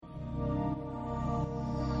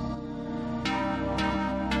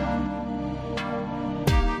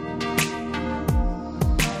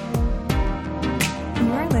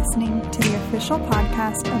listening to the official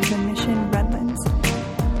podcast of the Mission Redlands.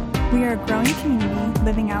 We are a growing community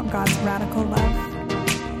living out God's radical love.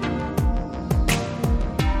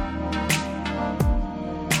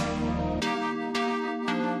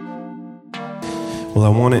 Well, I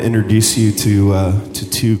want to introduce you to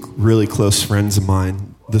two really close friends of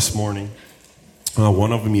mine this morning.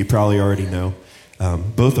 One of them you probably already know.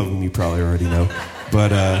 Both of them you probably already know.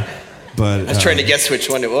 But I was trying to guess which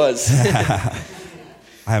one it was.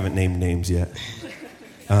 I haven't named names yet.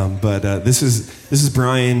 But this is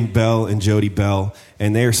Brian Bell and Jody Bell,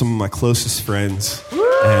 and they are some of my closest friends.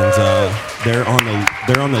 And they're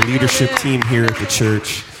on the leadership team here at the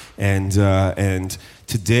church. And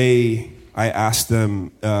today I asked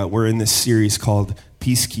them. We're in this series called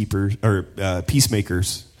Peacemakers,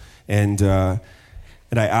 and I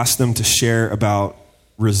asked them to share about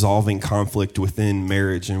resolving conflict within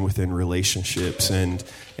marriage and within relationships, and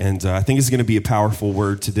I think it's going to be a powerful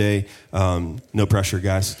word today. No pressure,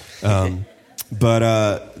 guys. But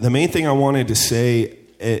the main thing I wanted to say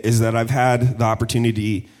is that I've had the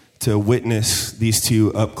opportunity to witness these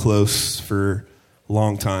two up close for a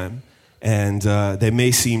long time, and they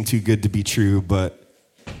may seem too good to be true, but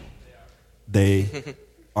they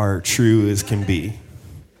are true as can be.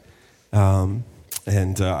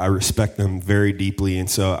 And I respect them very deeply, and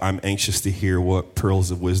so I'm anxious to hear what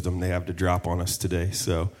pearls of wisdom they have to drop on us today.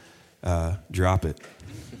 So, drop it.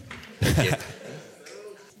 Thank you.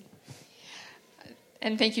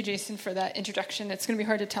 And thank you, Jason, for that introduction. It's going to be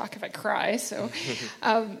hard to talk if I cry. So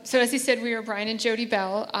as he said, we are Brian and Jody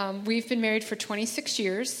Bell. We've been married for 26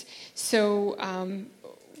 years. So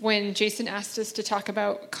when Jason asked us to talk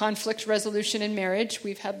about conflict resolution in marriage,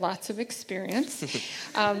 we've had lots of experience.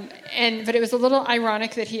 But it was a little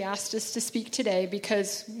ironic that he asked us to speak today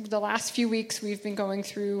because the last few weeks we've been going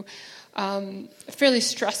through a fairly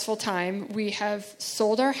stressful time. We have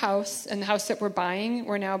sold our house, and the house that we're buying,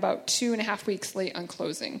 we're now about 2.5 weeks late on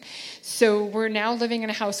closing. So we're now living in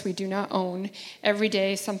a house we do not own. Every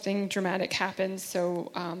day something dramatic happens,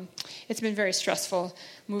 so it's been very stressful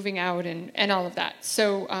moving out and all of that.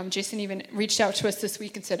 So Jason even reached out to us this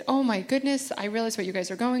week and said, "Oh my goodness, I realize what you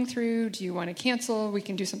guys are going through. Do you want to cancel? We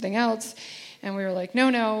can do something else." And we were like,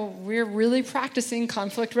 no, we're really practicing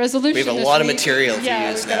conflict resolution. We have a lot of material to use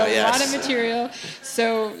now, we've got a lot of material.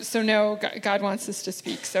 So no, God wants us to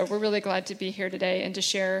speak. So we're really glad to be here today and to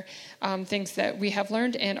share things that we have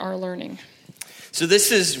learned and are learning. So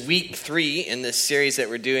this is week 3 in this series that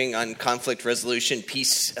we're doing on conflict resolution,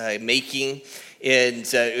 peacemaking. And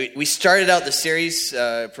we started out the series,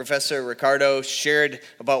 Professor Ricardo shared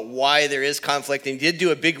about why there is conflict, and he did do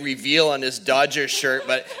a big reveal on his Dodgers shirt,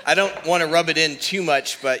 but I don't want to rub it in too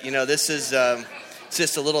much, but this is it's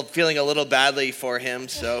just feeling a little badly for him,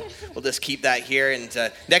 so we'll just keep that here,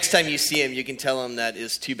 and next time you see him, you can tell him that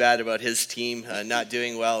is too bad about his team not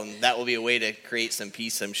doing well, and that will be a way to create some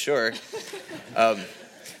peace, I'm sure.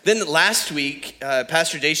 Then last week,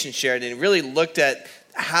 Pastor Jason shared and really looked at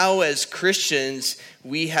how as Christians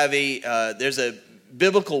we have there's a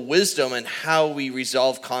biblical wisdom in how we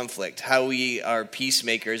resolve conflict, how we are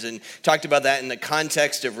peacemakers, and talked about that in the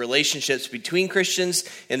context of relationships between Christians,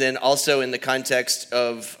 and then also in the context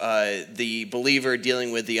of the believer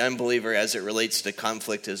dealing with the unbeliever as it relates to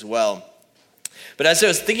conflict as well. But as I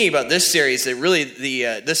was thinking about this series,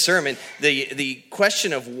 this sermon, the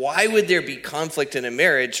question of why would there be conflict in a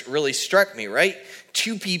marriage really struck me, right?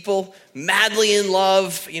 Two people madly in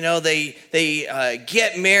love, they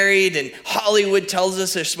get married, and Hollywood tells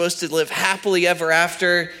us they're supposed to live happily ever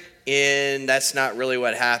after, and that's not really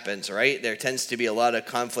what happens, right? There tends to be a lot of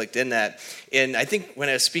conflict in that. And I think when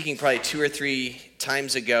I was speaking probably 2 or 3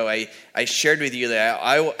 times ago, I shared with you that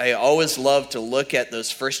I always love to look at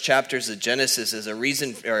those first chapters of Genesis as a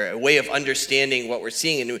reason or a way of understanding what we're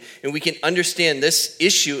seeing. And we can understand this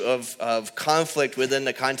issue of conflict within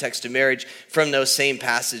the context of marriage from those same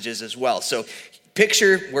passages as well. So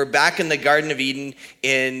picture we're back in the Garden of Eden,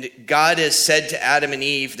 and God has said to Adam and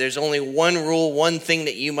Eve, there's only one rule, one thing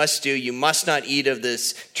that you must do. You must not eat of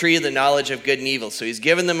this tree of the knowledge of good and evil. So he's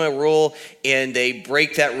given them a rule, and they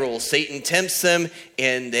break that rule. Satan tempts them,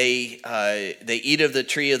 and they eat of the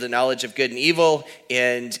tree of the knowledge of good and evil,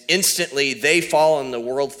 and instantly they fall, and the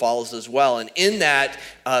world falls as well. And in that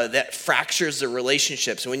fractures the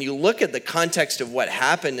relationships. And when you look at the context of what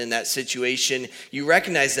happened in that situation, you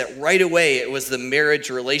recognize that right away it was the marriage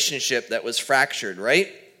relationship that was fractured,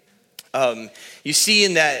 right? You see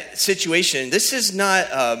in that situation, this is not,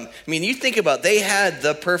 you think about, they had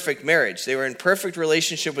the perfect marriage. They were in perfect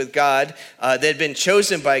relationship with God. They had been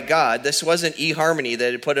chosen by God. This wasn't eHarmony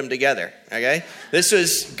that had put them together, okay? This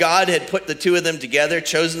was, God had put the two of them together,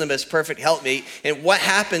 chosen them as perfect helpmate. And what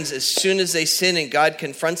happens as soon as they sin and God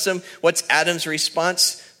confronts them? What's Adam's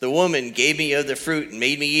response? The woman gave me of the fruit and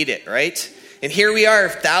made me eat it, right? And here we are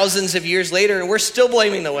thousands of years later, and we're still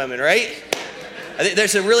blaming the women, right? I think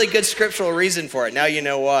there's a really good scriptural reason for it. Now you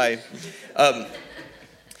know why.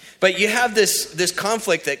 But you have this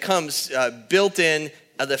conflict that comes built in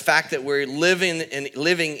the fact that we're living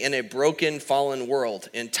in a broken, fallen world.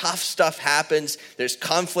 And tough stuff happens. There's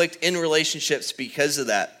conflict in relationships because of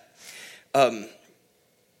that.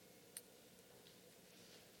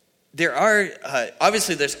 There are,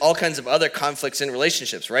 obviously there's all kinds of other conflicts in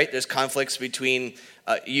relationships, right? There's conflicts between,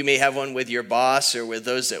 you may have one with your boss or with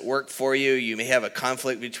those that work for you. You may have a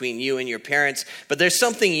conflict between you and your parents. But there's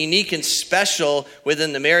something unique and special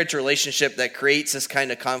within the marriage relationship that creates this kind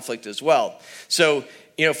of conflict as well. So,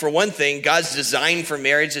 for one thing, God's design for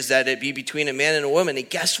marriage is that it be between a man and a woman. And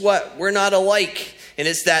guess what? We're not alike. And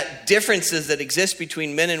it's that differences that exist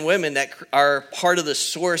between men and women that are part of the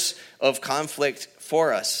source of conflict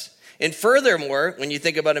for us. And furthermore, when you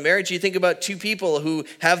think about a marriage, you think about two people who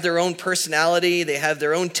have their own personality, they have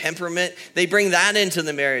their own temperament. They bring that into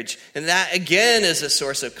the marriage. And that, again, is a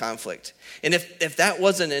source of conflict. And if that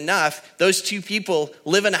wasn't enough, those two people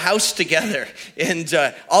live in a house together. And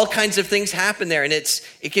all kinds of things happen there. And it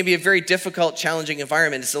can be a very difficult, challenging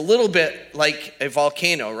environment. It's a little bit like a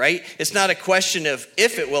volcano, right? It's not a question of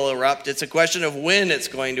if it will erupt. It's a question of when it's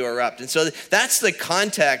going to erupt. And so that's the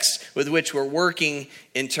context with which we're working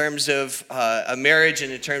in terms of a marriage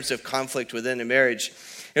and in terms of conflict within a marriage.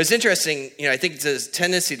 It was interesting, I think there's a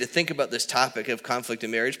tendency to think about this topic of conflict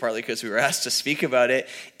in marriage, partly because we were asked to speak about it,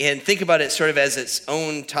 and think about it sort of as its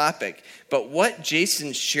own topic. But what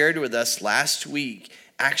Jason shared with us last week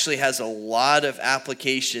actually has a lot of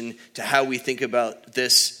application to how we think about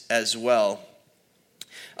this as well.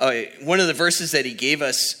 One of the verses that he gave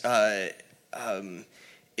us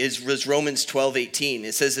was Romans 12:18.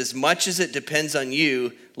 It says, "As much as it depends on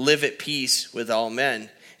you, live at peace with all men."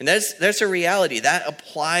 And that's a reality. That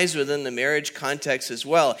applies within the marriage context as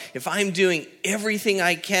well. If I'm doing everything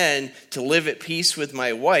I can to live at peace with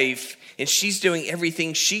my wife, and she's doing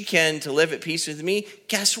everything she can to live at peace with me,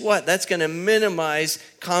 guess what? That's going to minimize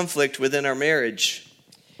conflict within our marriage.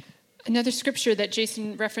 Another scripture that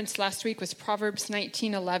Jason referenced last week was Proverbs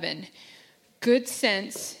 19:11. Good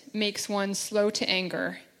sense makes one slow to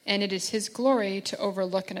anger, and it is his glory to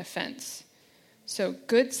overlook an offense. So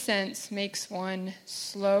good sense makes one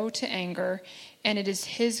slow to anger, and it is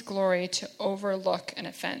his glory to overlook an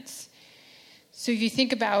offense. So if you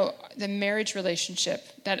think about the marriage relationship,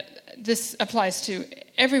 that this applies to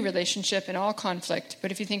every relationship and all conflict,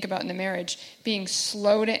 but if you think about in the marriage, being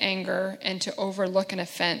slow to anger and to overlook an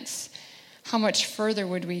offense, how much further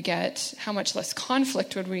would we get? How much less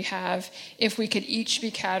conflict would we have if we could each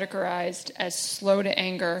be categorized as slow to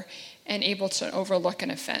anger and able to overlook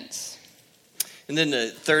an offense? And then the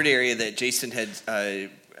third area that Jason had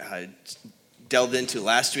delved into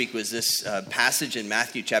last week was this passage in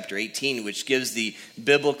Matthew chapter 18, which gives the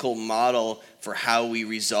biblical model for how we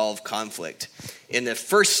resolve conflict. And the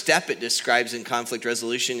first step it describes in conflict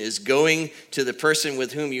resolution is going to the person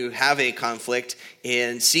with whom you have a conflict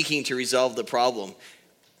and seeking to resolve the problem.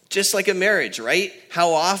 Just like a marriage, right? How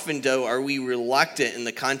often, though, are we reluctant in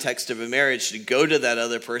the context of a marriage to go to that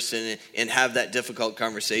other person and have that difficult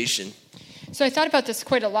conversation? So I thought about this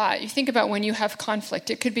quite a lot. You think about when you have conflict,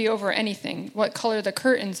 it could be over anything, what color the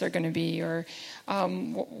curtains are going to be, or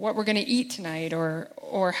what we're going to eat tonight, or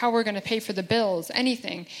how we're going to pay for the bills,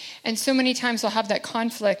 anything. And so many times we'll have that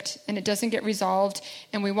conflict and it doesn't get resolved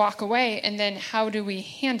and we walk away, and then how do we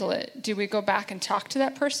handle it? Do we go back and talk to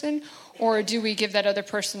that person? Or do we give that other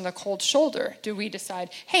person the cold shoulder? Do we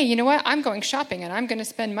decide, hey, you know what? I'm going shopping and I'm going to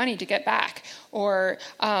spend money to get back. Or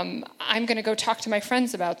I'm going to go talk to my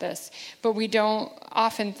friends about this. But we don't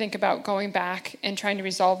often think about going back and trying to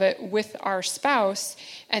resolve it with our spouse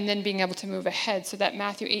and then being able to move ahead. So that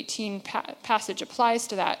Matthew 18 passage applies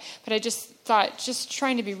to that. But I just thought, just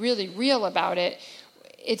trying to be really real about it,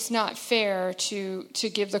 it's not fair to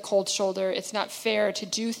give the cold shoulder. It's not fair to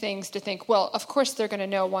do things to think, well, of course they're going to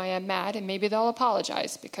know why I'm mad, and maybe they'll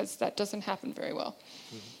apologize, because that doesn't happen very well.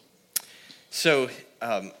 So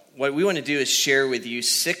what we want to do is share with you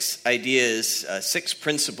 6 ideas, 6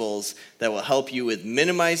 principles that will help you with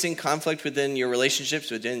minimizing conflict within your relationships,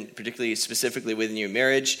 particularly specifically within your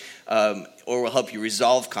marriage, or will help you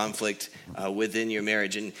resolve conflict within your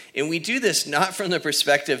marriage. And we do this not from the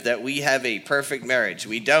perspective that we have a perfect marriage.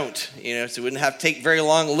 We don't, so it wouldn't have to take very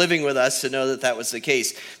long living with us to know that was the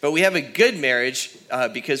case. But we have a good marriage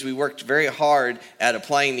because we worked very hard at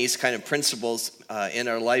applying these kind of principles in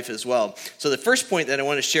our life as well. So the first point that I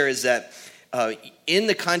want to share is that in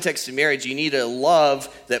the context of marriage, you need a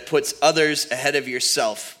love that puts others ahead of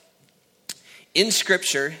yourself. In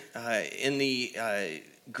Scripture, in the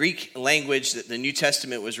Greek language that the New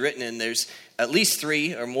Testament was written in, there's at least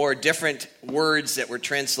 3 or more different words that were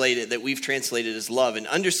translated, that we've translated as love. And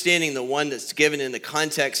understanding the one that's given in the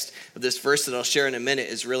context of this verse that I'll share in a minute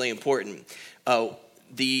is really important.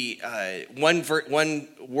 The one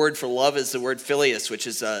word for love is the word philios, which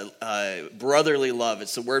is brotherly love.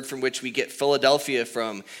 It's the word from which we get Philadelphia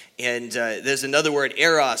from. And there's another word,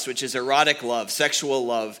 eros, which is erotic love, sexual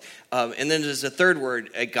love. And then there's a third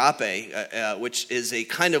word, agape, which is a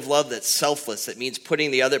kind of love that's selfless. That means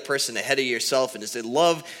putting the other person ahead of yourself. And it's a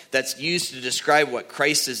love that's used to describe what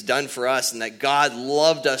Christ has done for us, and that God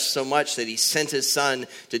loved us so much that he sent his son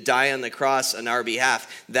to die on the cross on our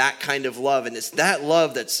behalf. That kind of love. And it's that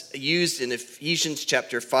love that's used in Ephesians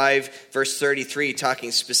chapter 5, verse 33,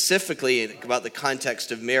 talking specifically about the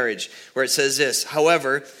context of marriage, where it says this: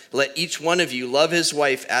 however, let each one of you love his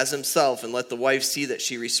wife as himself, and let the wife see that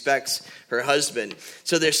she respects her husband.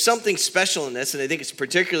 So there's something special in this, and I think it's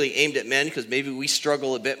particularly aimed at men, because maybe we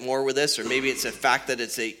struggle a bit more with this, or maybe it's a fact that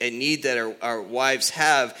it's a need that our wives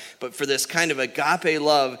have, but for this kind of agape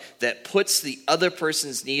love that puts the other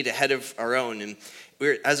person's need ahead of our own. And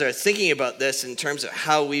as I was thinking about this in terms of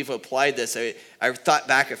how we've applied this, I thought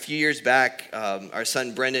back a few years back, our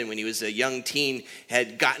son Brendan, when he was a young teen,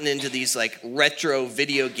 had gotten into these like retro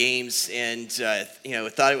video games and,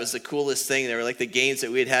 thought it was the coolest thing. They were like the games that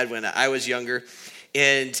we had when I was younger.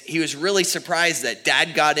 And he was really surprised that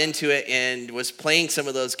Dad got into it and was playing some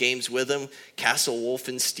of those games with him, Castle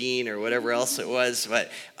Wolfenstein or whatever else it was. But,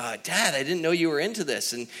 Dad, I didn't know you were into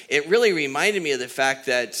this. And it really reminded me of the fact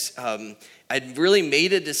that I'd really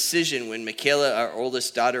made a decision when Michaela, our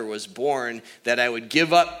oldest daughter, was born, that I would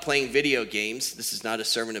give up playing video games. This is not a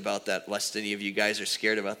sermon about that, lest any of you guys are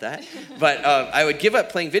scared about that. But I would give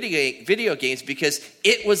up playing video games because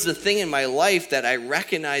it was the thing in my life that I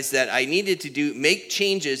recognized that I needed to make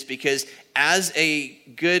changes, because as a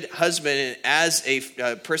good husband and as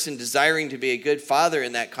a person desiring to be a good father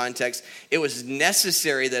in that context, it was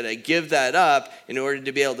necessary that I give that up in order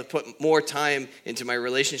to be able to put more time into my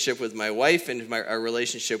relationship with my wife and our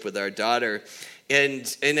relationship with our daughter.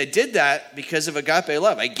 And I did that because of agape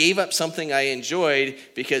love. I gave up something I enjoyed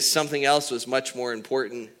because something else was much more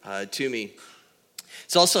important to me.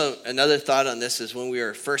 It's also another thought on this is when we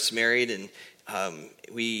were first married, and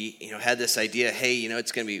we had this idea, hey,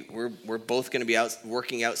 it's going to be, we're both going to be out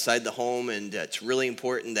working outside the home, and it's really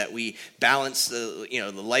important that we balance the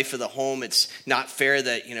life of the home. It's not fair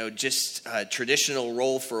that just a traditional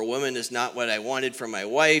role for a woman is not what I wanted for my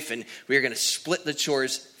wife, and we were going to split the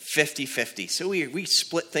chores 50-50. So we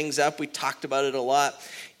split things up. We talked about it a lot.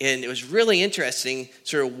 And it was really interesting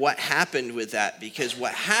sort of what happened with that, because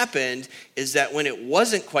what happened is that when it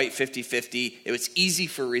wasn't quite 50-50, it was easy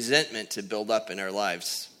for resentment to build up in our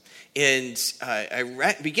lives. And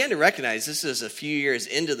I began to recognize, this is a few years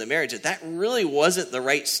into the marriage, that really wasn't the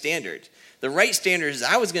right standard. The right standard is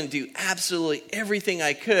I was going to do absolutely everything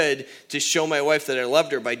I could to show my wife that I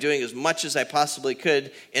loved her by doing as much as I possibly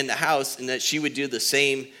could in the house, and that she would do the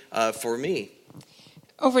same for me.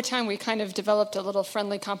 Over time, we kind of developed a little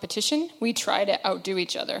friendly competition. We try to outdo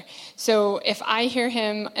each other. So if I hear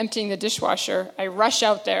him emptying the dishwasher, I rush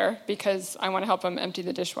out there because I want to help him empty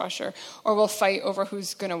the dishwasher. Or we'll fight over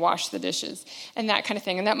who's going to wash the dishes and that kind of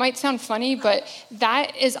thing. And that might sound funny, but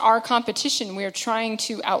that is our competition. We're trying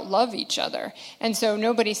to outlove each other. And so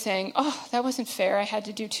nobody's saying, oh, that wasn't fair. I had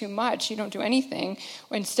to do too much. You don't do anything.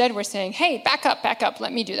 Instead, we're saying, hey, back up.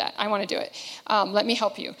 Let me do that. I want to do it. Let me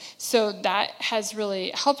help you. So that has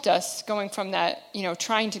really helped us going from that,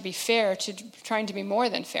 trying to be fair to trying to be more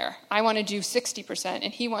than fair. I want to do 60%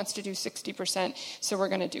 and he wants to do 60%, so we're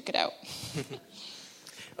going to duke it out.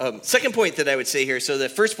 Second point that I would say here, so the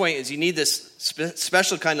first point is you need this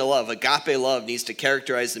special kind of love. Agape love needs to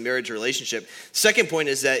characterize the marriage relationship. Second point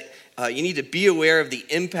is that you need to be aware of the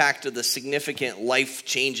impact of the significant life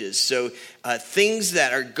changes. So things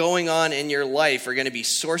that are going on in your life are going to be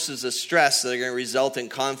sources of stress that are going to result in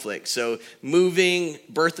conflict. So moving,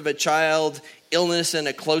 birth of a child, illness in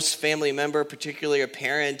a close family member, particularly a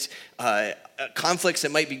parent, conflicts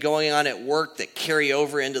that might be going on at work that carry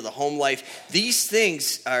over into the home life. These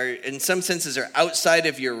things are, in some senses, are outside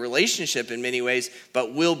of your relationship in many ways,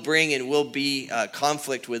 but will bring and will be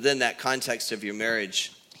conflict within that context of your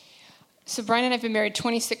marriage. So Brian and I have been married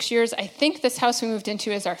 26 years. I think this house we moved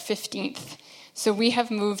into is our 15th. So we have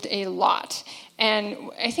moved a lot. And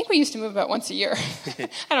I think we used to move about once a year. I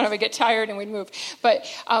don't know, we get tired and we'd move. But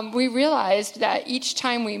we realized that each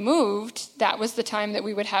time we moved, that was the time that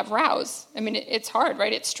we would have rows. I mean, it's hard,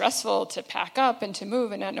 right? It's stressful to pack up and to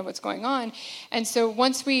move and not know what's going on. And so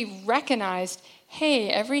once we recognized, hey,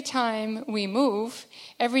 every time we move,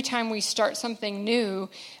 every time we start something new,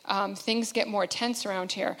 things get more tense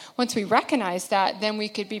around here. Once we recognize that, then we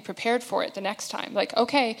could be prepared for it the next time. Like,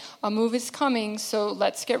 okay, a move is coming, so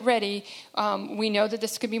let's get ready. We know that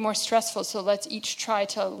this could be more stressful, so let's each try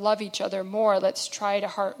to love each other more. Let's try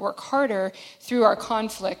to work harder through our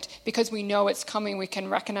conflict because we know it's coming. We can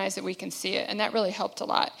recognize it. We can see it. And that really helped a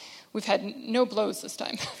lot. We've had no blows this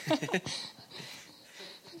time.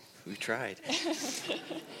 We tried.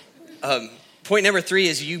 Point number 3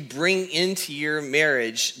 is you bring into your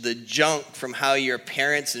marriage the junk from how your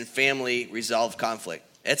parents and family resolve conflict.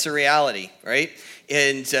 It's a reality, right?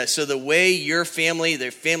 And so the way your family,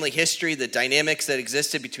 their family history, the dynamics that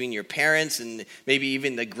existed between your parents and maybe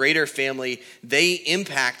even the greater family, they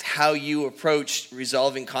impact how you approach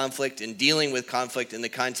resolving conflict and dealing with conflict in the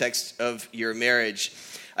context of your marriage.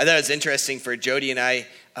 I thought it was interesting for Jody and I,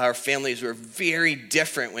 our families were very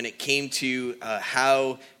different when it came to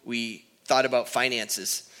how we thought about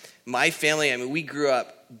finances. My family, I mean, we grew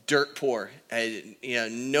up dirt poor,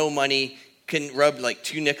 no money, couldn't rub like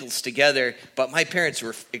 2 nickels together, but my parents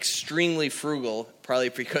were extremely frugal, probably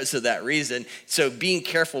because of that reason. So being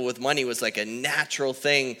careful with money was like a natural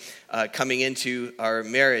thing coming into our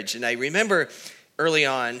marriage. And I remember early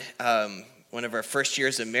on, one of our first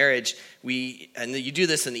years of marriage, and you do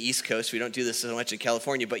this in the East Coast, we don't do this so much in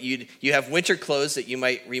California, but you have winter clothes that you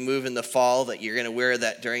might remove in the fall that you're going to wear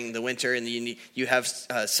that during the winter, and you have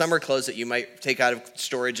summer clothes that you might take out of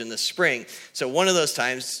storage in the spring. So one of those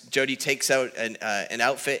times, Jody takes out an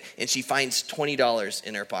outfit, and she finds $20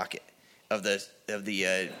 in her pocket of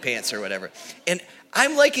the pants or whatever. And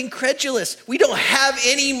I'm like incredulous. We don't have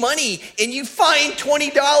any money, and you find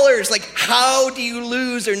 $20. Like, how do you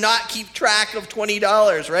lose or not keep track of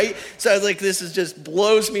 $20, right? So I was like, this is just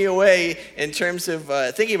blows me away in terms of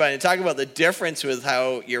thinking about it and talking about the difference with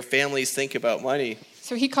how your families think about money.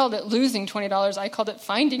 So he called it losing $20. I called it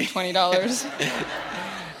finding $20.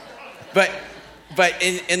 But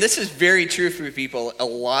this is very true for people. A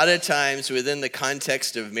lot of times within the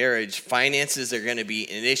context of marriage, finances are going to be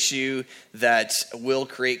an issue that will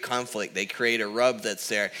create conflict. They create a rub that's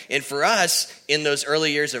there. And for us, in those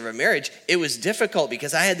early years of our marriage, it was difficult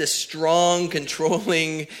because I had this strong,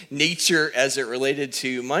 controlling nature as it related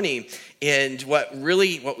to money. And what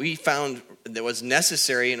we found that was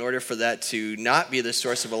necessary in order for that to not be the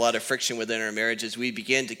source of a lot of friction within our marriage is we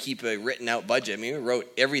began to keep a written out budget. I mean, we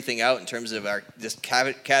wrote everything out in terms of our just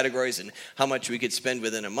categories and how much we could spend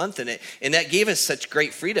within a month in it. And that gave us such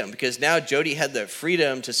great freedom because now Jody had the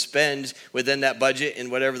freedom to spend within that budget in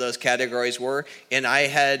whatever those categories were. And I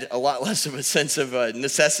had a lot less of a sense of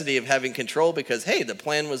necessity of having control because, hey, the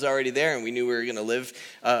plan was already there and we knew we were going to live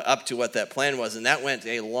up to what that plan was. And that went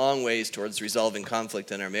a long ways towards resolving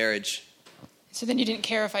conflict in our marriage. So then you didn't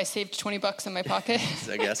care if I saved $20 in my pocket?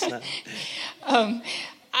 I guess not.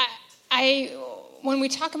 When we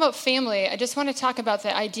talk about family, I just want to talk about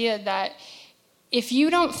the idea that if you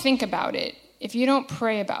don't think about it, if you don't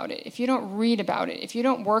pray about it, if you don't read about it, if you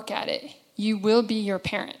don't work at it, you will be your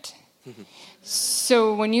parent.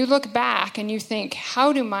 So when you look back and you think,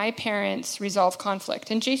 how do my parents resolve conflict?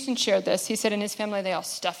 And Jason shared this. He said in his family, they all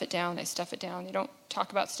stuff it down. They stuff it down. They don't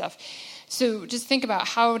talk about stuff. So just think about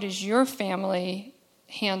how does your family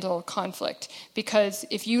handle conflict? Because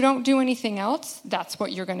if you don't do anything else, that's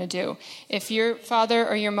what you're going to do. If your father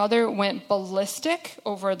or your mother went ballistic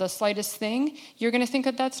over the slightest thing, you're going to think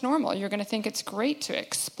that that's normal. You're going to think it's great to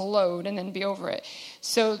explode and then be over it.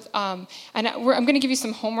 So, I'm going to give you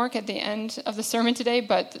some homework at the end of the sermon today,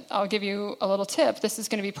 but I'll give you a little tip. This is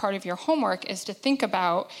going to be part of your homework, is to think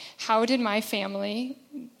about how did my family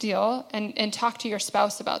deal and talk to your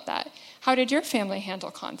spouse about that. How did your family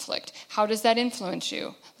handle conflict? How does that influence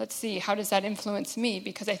you? Let's see, how does that influence me?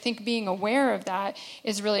 Because I think being aware of that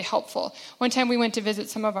is really helpful. One time we went to visit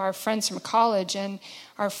some of our friends from college, and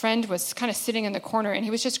our friend was kind of sitting in the corner, and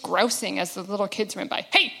he was just grousing as the little kids went by.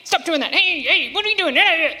 Hey, stop doing that. Hey, what are you doing?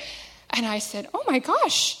 And I said, oh my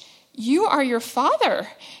gosh, you are your father.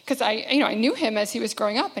 Because I knew him as he was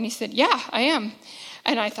growing up. And he said, yeah, I am.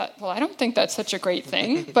 And I thought, well, I don't think that's such a great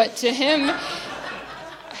thing. But to him,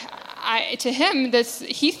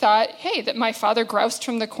 he thought, hey, that my father groused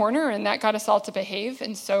from the corner and that got us all to behave.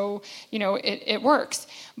 And so, it works.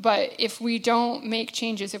 But if we don't make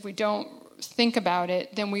changes, if we don't think about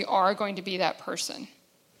it, then we are going to be that person.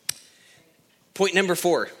 Point number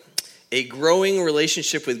 4, a growing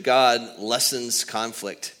relationship with God lessens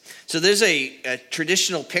conflict. So there's a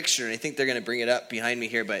traditional picture, and I think they're going to bring it up behind me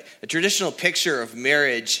here, but a traditional picture of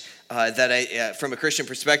marriage that from a Christian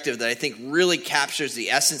perspective, that I think really captures the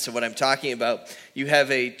essence of what I'm talking about. You have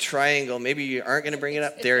a triangle. Maybe you aren't going to bring it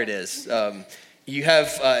up. There it is. You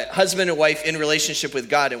have husband and wife in relationship with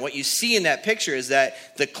God. And what you see in that picture is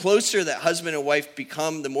that the closer that husband and wife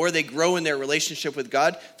become, the more they grow in their relationship with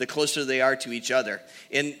God, the closer they are to each other.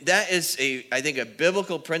 And that is, I think, a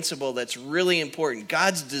biblical principle that's really important.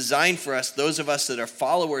 God's design for us, those of us that are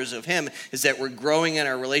followers of him, is that we're growing in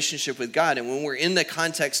our relationship with God. And when we're in the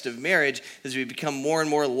context of marriage, as we become more and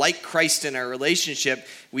more like Christ in our relationship,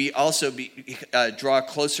 we also draw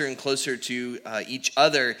closer and closer to each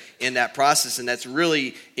other in that process. And that's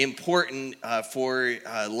really important for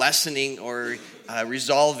lessening or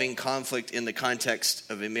resolving conflict in the context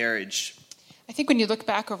of a marriage. I think when you look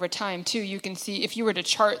back over time, too, you can see if you were to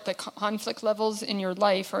chart the conflict levels in your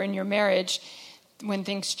life or in your marriage, when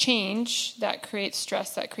things change, that creates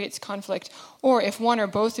stress, that creates conflict. Or if one or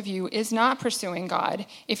both of you is not pursuing God,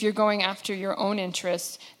 if you're going after your own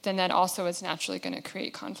interests, then that also is naturally going to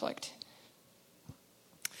create conflict.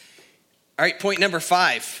 All right, point number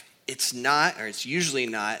 5. It's usually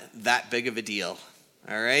not that big of a deal.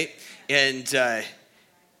 All right? And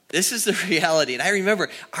this is the reality. And I remember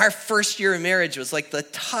our first year of marriage was like the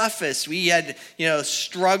toughest. We had,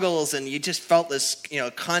 struggles, and you just felt this,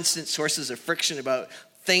 constant sources of friction about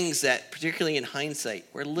things that, particularly in hindsight,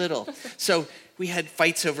 were little. So we had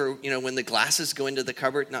fights over, when the glasses go into the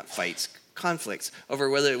cupboard, not fights, conflicts over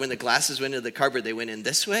whether when the glasses went into the cupboard, they went in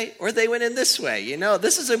this way or they went in this way.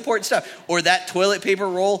 This is important stuff. Or that toilet paper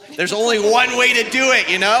roll, there's only one way to do it,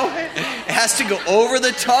 It has to go over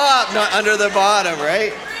the top, not under the bottom,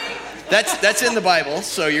 right? That's in the Bible,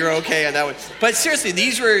 so you're okay on that one. But seriously,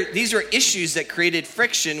 these were issues that created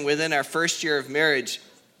friction within our first year of marriage.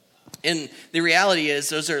 And the reality is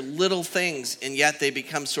those are little things, and yet they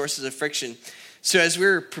become sources of friction. So as we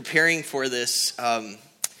were preparing for this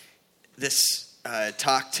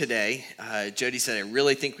talk today, Jody said, I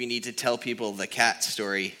really think we need to tell people the cat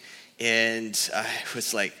story. And I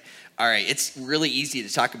was like, all right, it's really easy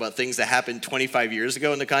to talk about things that happened 25 years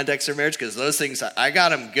ago in the context of marriage, because those things, I got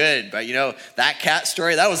them good. But, that cat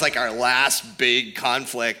story, that was like our last big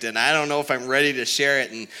conflict. And I don't know if I'm ready to share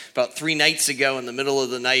it. And about 3 nights ago in the middle of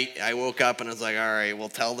the night, I woke up and I was like, all right, we'll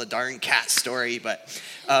tell the darn cat story. But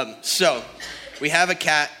so we have a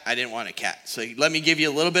cat. I didn't want a cat. So let me give you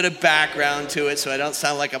a little bit of background to it so I don't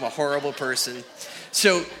sound like I'm a horrible person.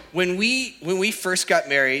 So when we first got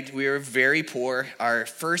married, we were very poor. Our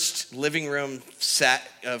first living room set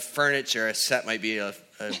of furniture, a set might be a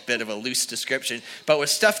bit of a loose description, but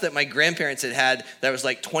was stuff that my grandparents had that was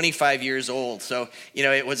like 25 years old. So,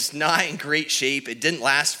 it was not in great shape. It didn't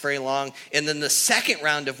last very long. And then the second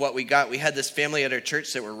round of what we got, we had this family at our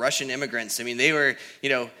church that were Russian immigrants. I mean, they were,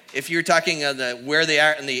 if you're talking where they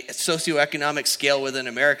are in the socioeconomic scale within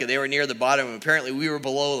America, they were near the bottom. Apparently, we were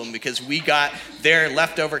below them because we got their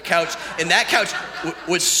leftover couch. And that couch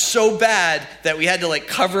was so bad that we had to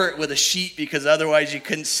cover it with a sheet because otherwise you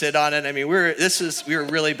couldn't sit on it. I mean, we were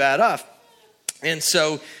really bad off. And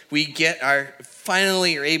so we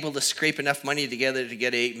finally are able to scrape enough money together to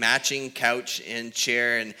get a matching couch and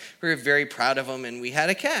chair. And we were very proud of them. And we had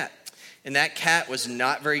a cat. And that cat was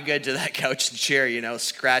not very good to that couch and chair,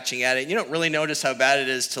 scratching at it. You don't really notice how bad it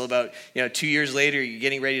is till about, 2 years later, you're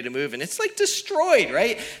getting ready to move. And it's destroyed,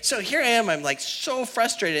 right? So here I am. I'm so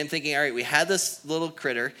frustrated. I'm thinking, all right, we had this little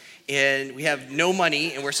critter and we have no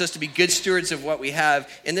money and we're supposed to be good stewards of what we have.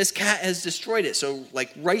 And this cat has destroyed it. So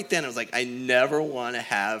right then I was like, I never want to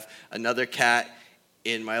have another cat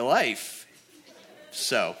in my life.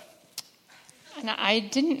 So. And I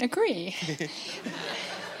didn't agree.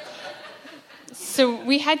 So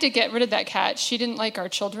we had to get rid of that cat. She didn't like our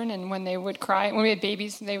children, and when they would cry, when we had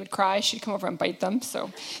babies and they would cry, she'd come over and bite them.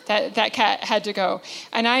 So that cat had to go.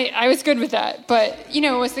 And I was good with that. But,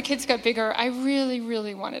 as the kids got bigger, I really,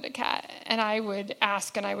 really wanted a cat. And I would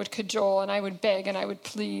ask, and I would cajole, and I would beg, and I would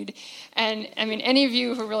plead. And, any of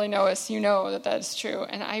you who really know us, you know that that's true.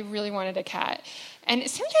 And I really wanted a cat. And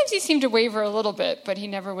sometimes he seemed to waver a little bit, but he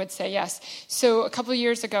never would say yes. So a couple of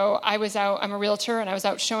years ago, I'm a realtor, and I was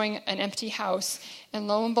out showing an empty house. And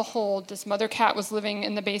lo and behold, this mother cat was living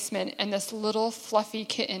in the basement, and this little fluffy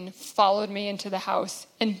kitten followed me into the house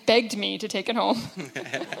and begged me to take it home.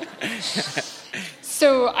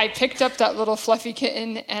 So I picked up that little fluffy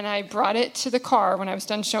kitten, and I brought it to the car when I was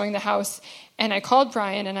done showing the house. And I called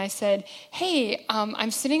Brian, and I said, hey,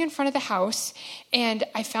 I'm sitting in front of the house, and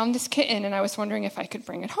I found this kitten, and I was wondering if I could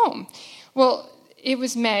bring it home. Well, it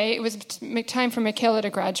was May. It was time for Michaela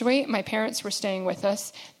to graduate. My parents were staying with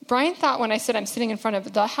us. Brian thought when I said I'm sitting in front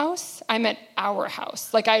of the house, I meant our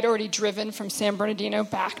house. Like I'd already driven from San Bernardino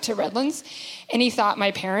back to Redlands, and he thought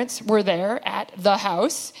my parents were there at the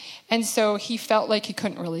house. And so he felt like he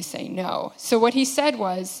couldn't really say no. So what he said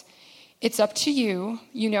was, it's up to you.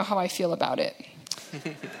 You know how I feel about it.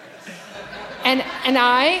 and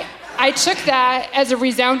I took that as a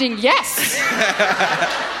resounding yes.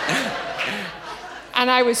 And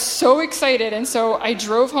I was so excited. And so I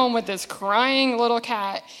drove home with this crying little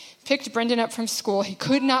cat, picked Brendan up from school. He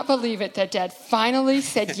could not believe it that Dad finally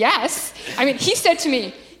said yes. I mean, he said to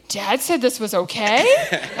me, Dad said this was okay?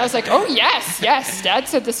 I was like, oh, yes. Dad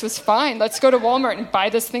said this was fine. Let's go to Walmart and buy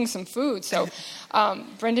this thing some food. So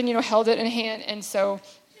Brendan, held it in hand. And so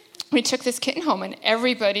we took this kitten home, and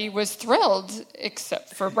everybody was thrilled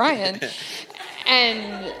except for Brian.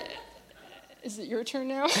 And is it your turn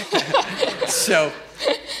now? So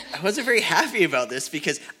I wasn't very happy about this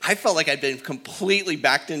because I felt like I'd been completely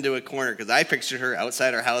backed into a corner because I pictured her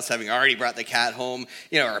outside our house having already brought the cat home.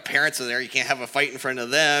 Our parents are there. You can't have a fight in front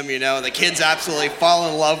of them, The kids absolutely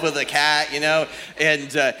fall in love with the cat,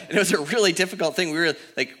 And it was a really difficult thing. We were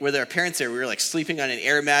like, with our parents there, we were like sleeping on an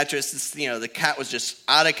air mattress. The cat was just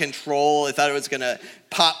out of control. I thought it was going to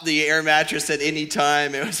pop the air mattress at any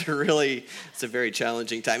time. It's a very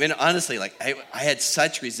challenging time. And honestly, I had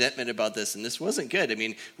such resentment about this, and this wasn't good. I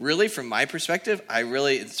mean, really, from my perspective, I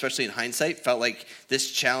really, especially in hindsight, felt like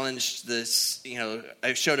this challenged this,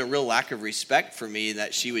 I showed a real lack of respect for me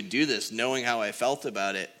that she would do this, knowing how I felt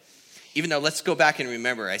about it. Even though, let's go back and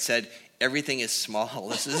remember, I said, everything is small.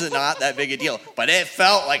 This is not that big a deal, but it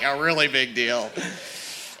felt like a really big deal.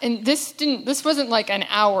 And this wasn't like an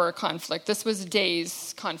hour conflict. This was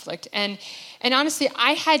days conflict. And honestly,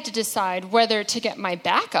 I had to decide whether to get my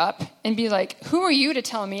back up and be like, who are you to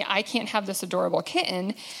tell me I can't have this adorable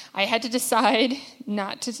kitten? I had to decide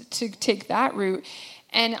not to take that route.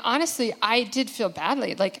 And honestly, I did feel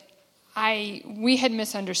badly. We had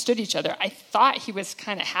misunderstood each other. I thought he was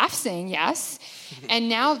kind of half saying yes. And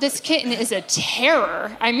now this kitten is a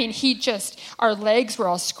terror. I mean, our legs were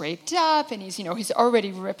all scraped up, and he's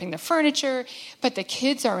already ripping the furniture, but the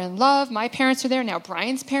kids are in love. My parents are there. Now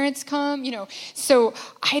Brian's parents come, So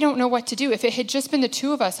I don't know what to do. If it had just been the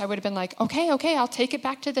two of us, I would have been like, okay, I'll take it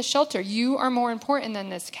back to the shelter. You are more important than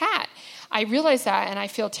this cat. I realize that, and I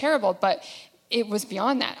feel terrible, but it was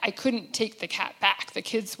beyond that. I couldn't take the cat back. The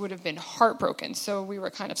kids would have been heartbroken, so we were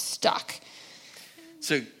kind of stuck.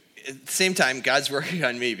 So at the same time, God's working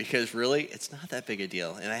on me because really, it's not that big a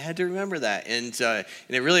deal. And I had to remember that. And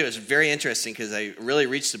it really was very interesting because I really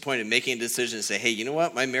reached the point of making a decision to say, hey, you know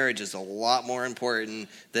what? My marriage is a lot more important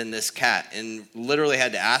than this cat. And literally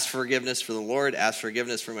had to ask forgiveness for the Lord, ask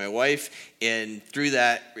forgiveness for my wife. And through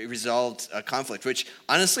that, it resolved a conflict, which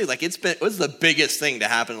honestly, it was the biggest thing to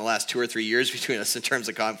happen in the last 2 or 3 years between us in terms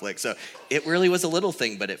of conflict. So it really was a little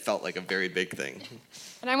thing, but it felt like a very big thing.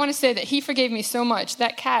 And I want to say that he forgave me so much.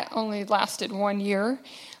 That cat only lasted 1 year.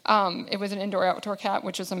 It was an indoor-outdoor cat,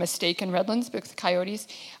 which was a mistake in Redlands with the coyotes.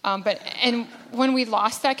 And when we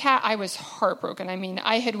lost that cat, I was heartbroken. I mean,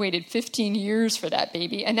 I had waited 15 years for that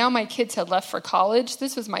baby, and now my kids had left for college.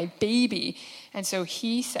 This was my baby. And so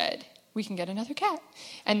he said, we can get another cat.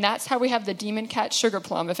 And that's how we have the demon cat Sugar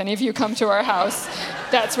Plum. If any of you come to our house,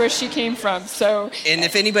 that's where she came from. And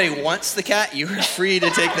if anybody wants the cat, you are free to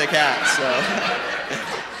take the cat.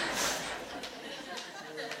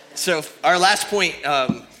 So our last point,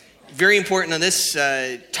 very important on this,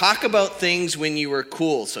 talk about things when you were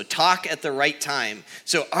cool. So talk at the right time.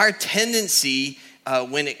 So our tendency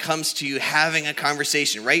when it comes to having a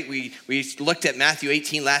conversation, right? We looked at Matthew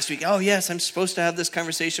 18 last week. Oh, yes, I'm supposed to have this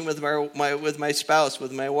conversation with my spouse,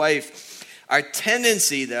 with my wife. Our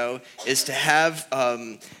tendency, though, is to have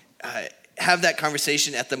that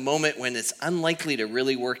conversation at the moment when it's unlikely to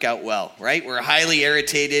really work out well, right? We're highly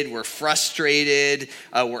irritated, we're frustrated,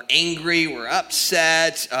 we're angry, we're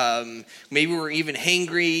upset, maybe we're even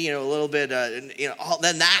hangry, a little bit,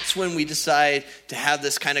 then that's when we decide to have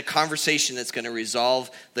this kind of conversation that's going to resolve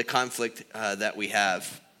the conflict that we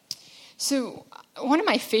have. So one of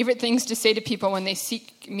my favorite things to say to people when they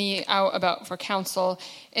seek me out for counsel,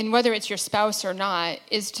 and whether it's your spouse or not,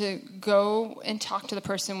 is to go and talk to the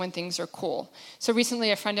person when things are cool. So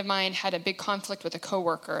recently a friend of mine had a big conflict with a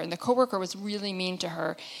coworker, and the coworker was really mean to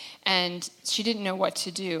her, and she didn't know what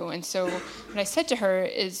to do. And so what I said to her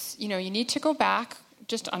is, you need to go back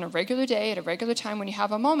just on a regular day at a regular time when you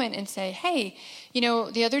have a moment and say, hey,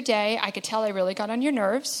 the other day I could tell I really got on your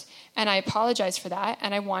nerves, and I apologize for that,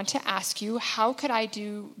 and I want to ask you, how could I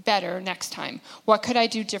do better next time? What could I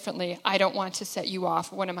do differently? I don't want to set you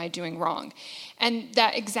off. What am I doing wrong? And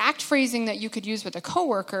that exact phrasing that you could use with a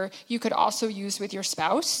coworker, you could also use with your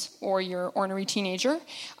spouse or your ornery teenager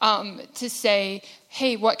to say,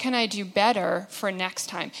 hey, what can I do better for next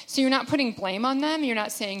time? So you're not putting blame on them. You're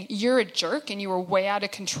not saying you're a jerk and you were way out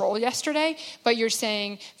of control yesterday, but you're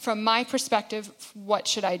saying, from my perspective, what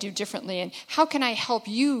should I do differently? And how can I help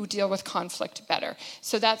you deal with conflict better?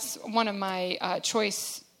 So that's one of my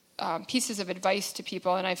choice pieces of advice to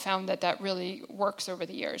people, and I found that really works over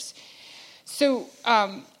the years. So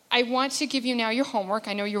I want to give you now your homework.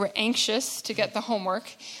 I know you were anxious to get the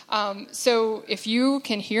homework. So if you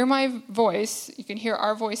can hear my voice, you can hear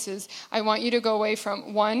our voices, I want you to go away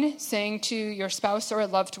from, one, saying to your spouse or a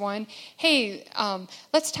loved one, hey,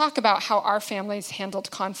 let's talk about how our families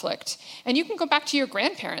handled conflict. And you can go back to your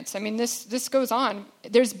grandparents. I mean, this goes on.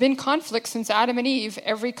 There's been conflict since Adam and Eve.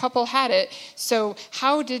 Every couple had it. So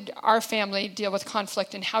how did our family deal with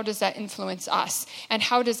conflict, and how does that influence us? And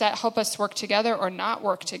how does that help us work together or not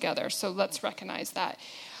work together? So let's recognize that.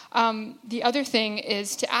 The other thing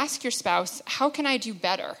is to ask your spouse, how can I do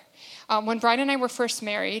better? When Brian and I were first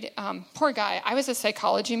married, poor guy, I was a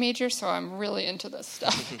psychology major, so I'm really into this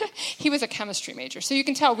stuff. He was a chemistry major. So you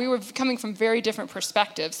can tell we were coming from very different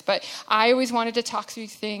perspectives, but I always wanted to talk through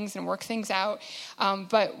things and work things out.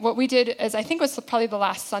 But what we did is, I think it was probably the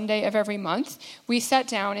last Sunday of every month, we sat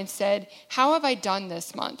down and said, how have I done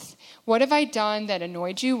this month? What have I done that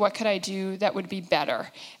annoyed you? What could I do that would be better?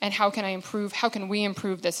 And how can I improve? How can we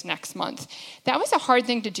improve this next month? That was a hard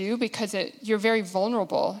thing to do because you're very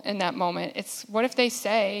vulnerable in that moment. It's, what if they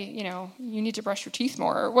say, you need to brush your teeth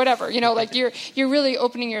more or whatever, like you're really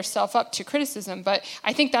opening yourself up to criticism. But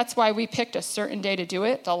I think that's why we picked a certain day to do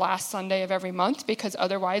it, the last Sunday of every month, because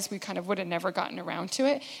otherwise we kind of would have never gotten around to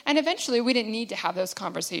it. And eventually we didn't need to have those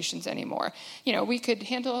conversations anymore. We could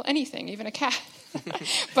handle anything, even a cat.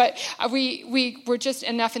 But we were just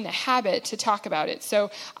enough in the habit to talk about it. So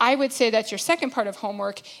I would say that your second part of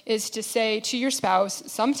homework is to say to your spouse,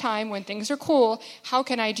 sometime when things are cool, how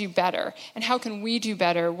can I do better? And how can we do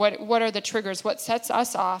better? What are the triggers? What sets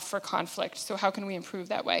us off for conflict? So how can we improve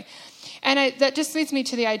that way? And that just leads me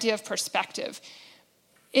to the idea of perspective.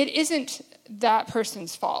 It isn't that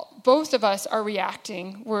person's fault. Both of us are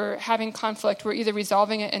reacting. We're having conflict. We're either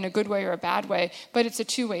resolving it in a good way or a bad way, but it's a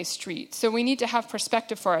two-way street. So we need to have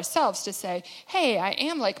perspective for ourselves to say, hey, I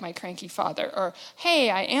am like my cranky father, or hey,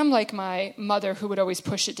 I am like my mother who would always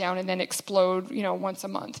push it down and then explode, once a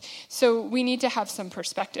month. So we need to have some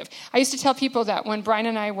perspective. I used to tell people that when Brian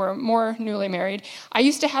and I were more newly married, I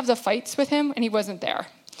used to have the fights with him and he wasn't there.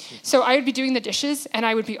 So I would be doing the dishes, and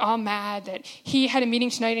I would be all mad that he had a meeting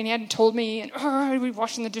tonight and he hadn't told me, and I would be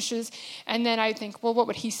washing the dishes. And then I'd think, well, what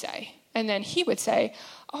would he say? And then he would say,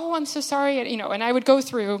 oh, I'm so sorry, and I would go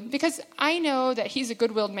through, because I know that he's a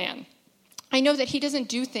good-willed man. I know that he doesn't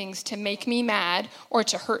do things to make me mad or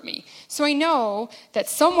to hurt me. So I know that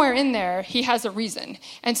somewhere in there, he has a reason.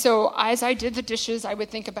 And so as I did the dishes, I would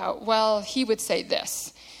think about, well, he would say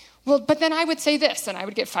this. Well, but then I would say this, and I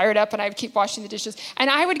would get fired up, and I would keep washing the dishes,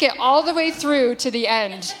 and I would get all the way through to the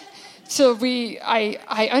end. So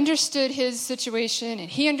I understood his situation, and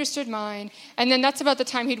he understood mine, and then that's about the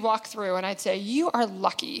time he'd walk through, and I'd say, you are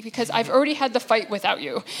lucky, because I've already had the fight without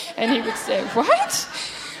you. And he would say, what?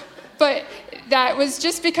 But that was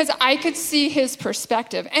just because I could see his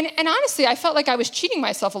perspective. And honestly, I felt like I was cheating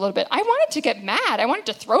myself a little bit. I wanted to get mad. I wanted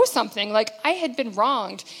to throw something, like I had been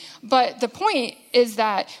wronged. But the point is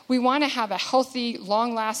that we want to have a healthy,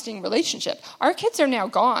 long-lasting relationship. Our kids are now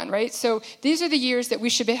gone, right? So these are the years that we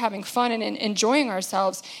should be having fun and enjoying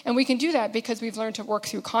ourselves. And we can do that because we've learned to work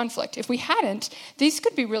through conflict. If we hadn't, these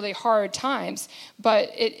could be really hard times.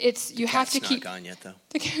 But you have to keep... Not gone yet, though.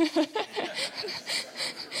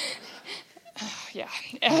 Yeah.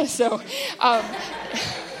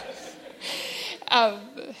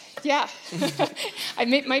 Yeah.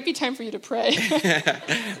 It might be time for you to pray.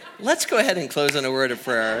 Let's go ahead and close on a word of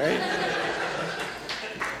prayer, all right?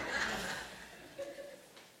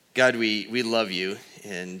 God, we love you,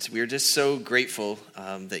 and we're just so grateful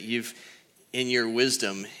that you've, in your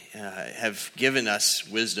wisdom, have given us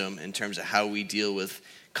wisdom in terms of how we deal with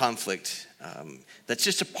conflict. That's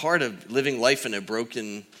just a part of living life in a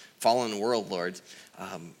broken, fallen world, Lord.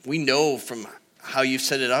 We know from how you've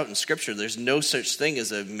set it out in Scripture, there's no such thing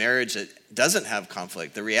as a marriage that doesn't have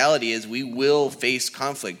conflict. The reality is we will face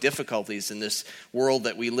conflict, difficulties in this world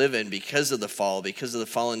that we live in because of the fall, because of the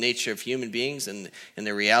fallen nature of human beings and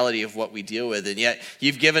the reality of what we deal with. And yet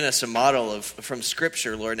you've given us a model from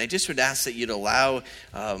Scripture, Lord, and I just would ask that you'd allow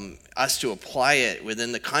us to apply it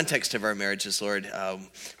within the context of our marriages, Lord,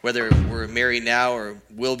 whether we're married now or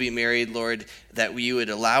will be married, Lord, that you would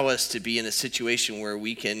allow us to be in a situation where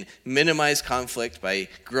we can minimize conflict by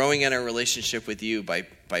growing in our relationship with you, by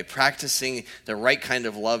practicing the right kind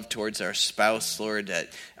of love towards our spouse, Lord, that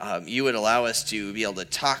you would allow us to be able to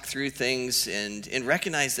talk through things and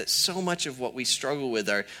recognize that so much of what we struggle with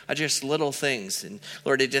are just little things. And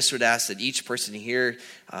Lord, I just would ask that each person here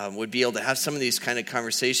would be able to have some of these kind of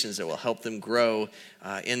conversations that will help them grow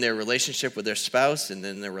in their relationship with their spouse and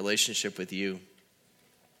then their relationship with you.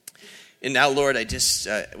 And now, Lord, I just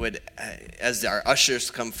would, as our ushers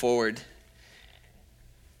come forward,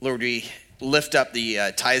 Lord, we lift up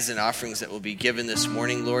the tithes and offerings that will be given this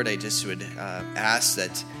morning, Lord. I just would ask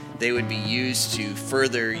that they would be used to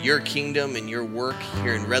further your kingdom and your work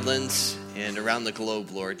here in Redlands and around the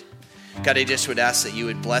globe, Lord. God, I just would ask that you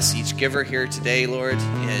would bless each giver here today, Lord,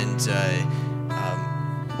 and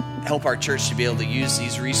help our church to be able to use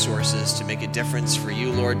these resources to make a difference for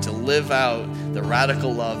you, Lord, to live out the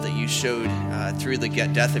radical love that you showed through the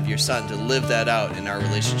death of your Son, to live that out in our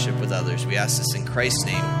relationship with others. We ask this in Christ's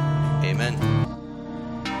name. Amen.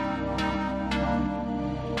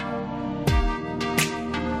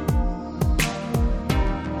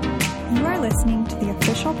 You are listening to the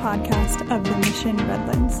official podcast of The Mission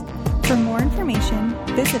Redlands. For more information,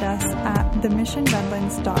 visit us at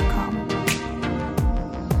themissionredlands.com.